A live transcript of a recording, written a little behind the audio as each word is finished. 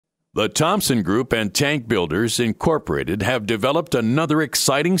The Thompson Group and Tank Builders Incorporated have developed another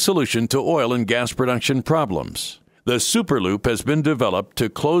exciting solution to oil and gas production problems. The Superloop has been developed to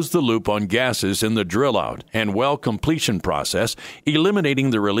close the loop on gases in the drill-out and well completion process, eliminating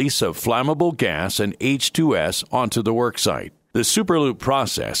the release of flammable gas and H2S onto the worksite. The Superloop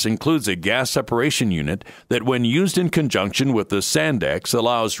process includes a gas separation unit that, when used in conjunction with the SandX,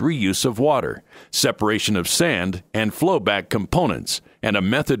 allows reuse of water, separation of sand, and flowback components, and a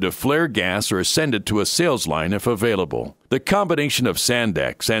method to flare gas or send it to a sales line if available. The combination of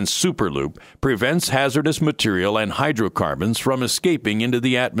SandX and Superloop prevents hazardous material and hydrocarbons from escaping into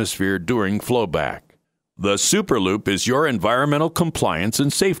the atmosphere during flowback. The Superloop is your environmental compliance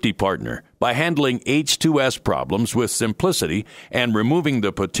and safety partner by handling H2S problems with simplicity and removing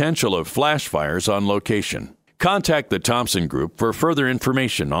the potential of flash fires on location. Contact the Thompson Group for further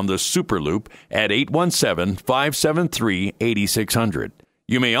information on the Superloop at 817-573-8600.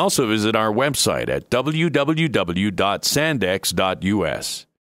 You may also visit our website at www.sandx.us.